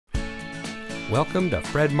Welcome to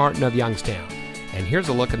Fred Martin of Youngstown, and here's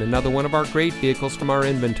a look at another one of our great vehicles from our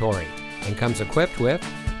inventory, and comes equipped with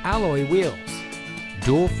alloy wheels,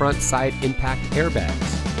 dual front side impact airbags,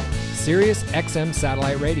 Sirius XM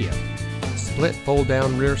satellite radio, split fold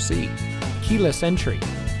down rear seat, keyless entry,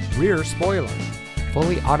 rear spoiler,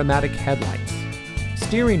 fully automatic headlights,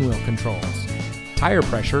 steering wheel controls, tire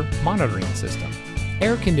pressure monitoring system,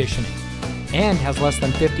 air conditioning, and has less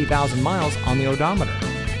than 50,000 miles on the odometer.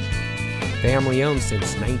 Family owned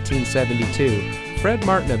since 1972, Fred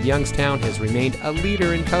Martin of Youngstown has remained a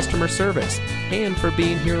leader in customer service and for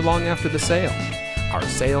being here long after the sale. Our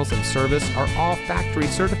sales and service are all factory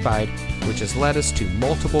certified, which has led us to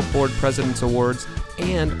multiple Ford President's Awards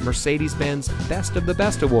and Mercedes-Benz Best of the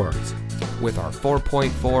Best Awards. With our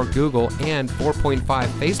 4.4 Google and 4.5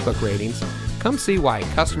 Facebook ratings, come see why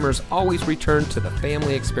customers always return to the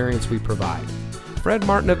family experience we provide. Fred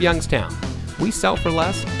Martin of Youngstown. We sell for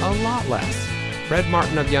less, a lot less. Fred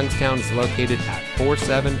Martin of Youngstown is located at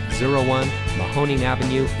 4701 Mahoning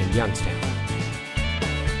Avenue in Youngstown.